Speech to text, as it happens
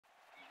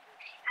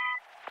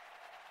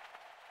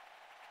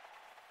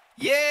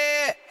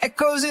Yeah,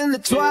 echoes in the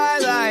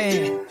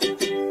twilight,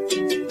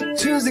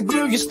 tunes that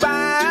groove your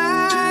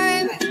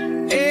spine.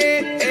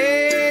 Hey,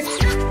 hey.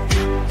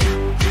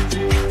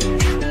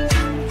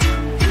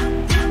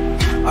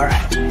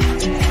 Alright.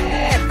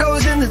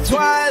 Echoes in the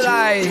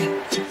twilight,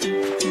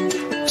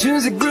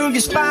 tunes that groove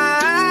your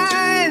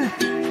spine.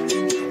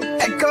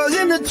 Echoes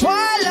in the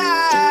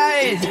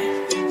twilight,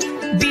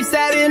 beats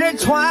that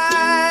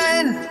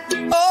intertwine.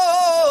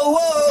 Oh,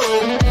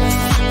 oh.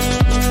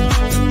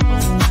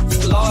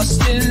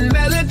 Lost in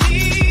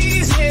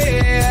melodies,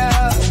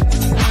 yeah.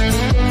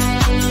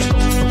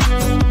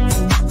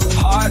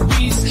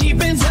 Heartbeats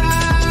keeping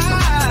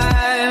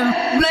time,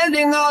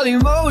 blending all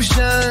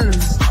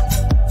emotions.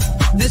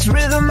 This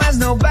rhythm has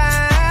no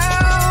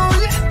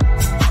bound,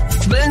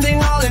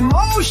 blending all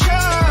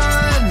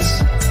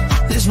emotions.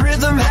 This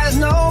rhythm has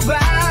no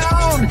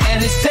bound,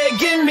 and it's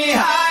taking me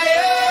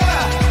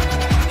higher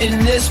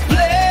in this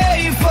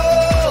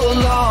playful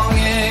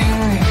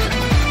longing.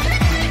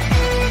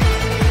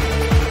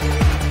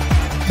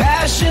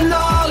 Passion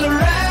all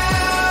around.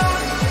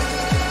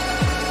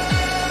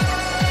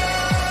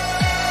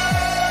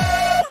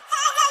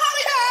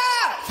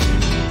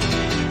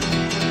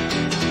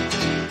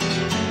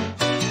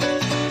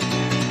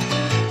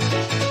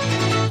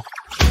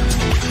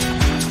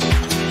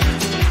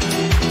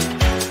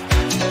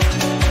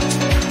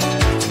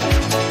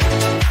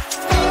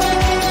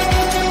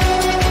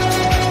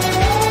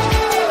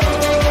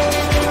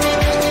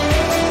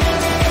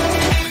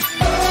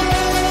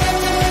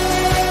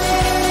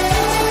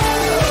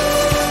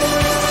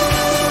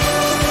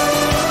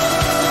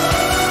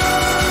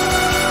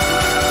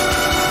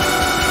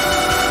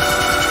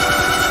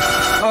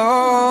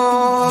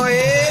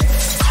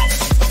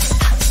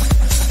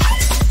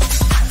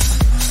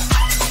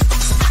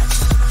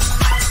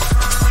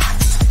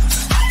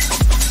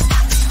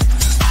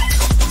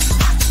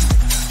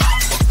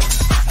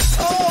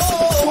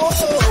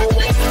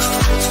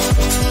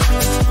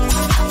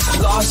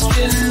 Lost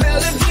in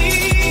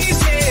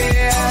melodies,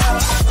 yeah.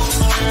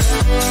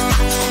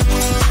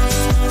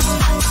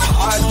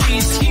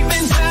 Heartbeats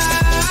keeping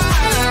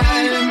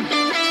time.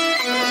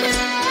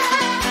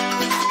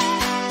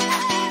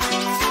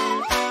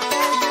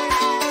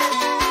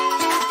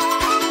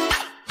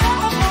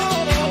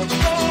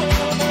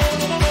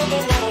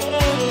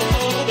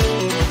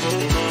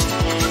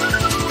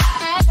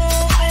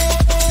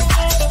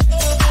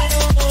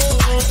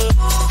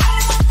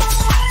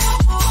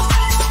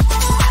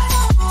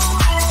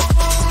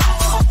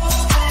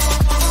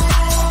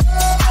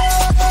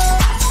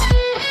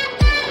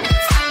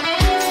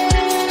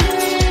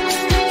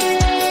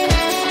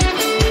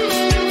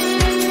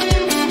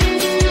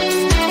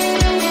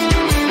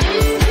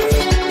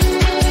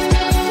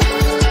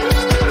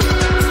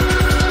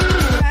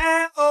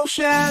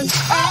 Oceans.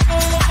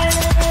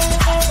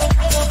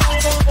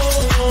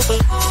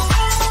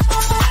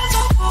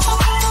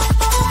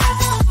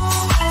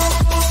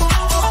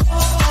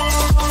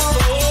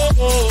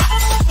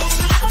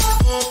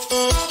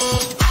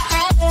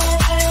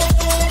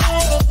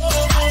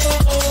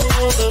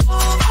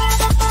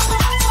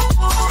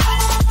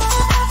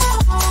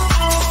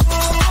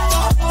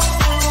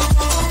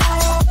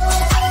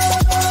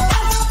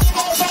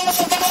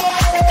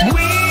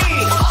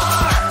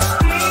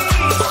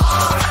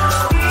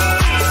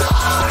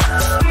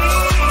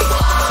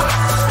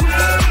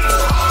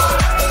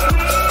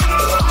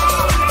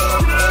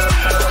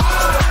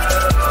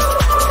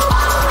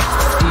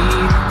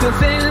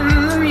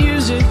 Within the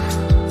music,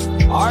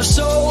 our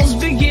souls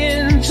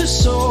begin to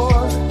soar.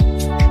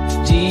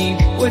 Deep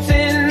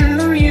within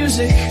the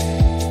music,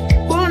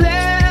 we'll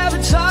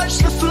never touch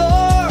the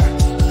floor.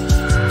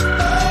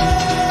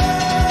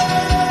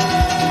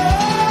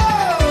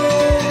 Oh,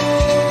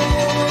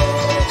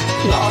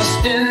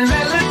 lost in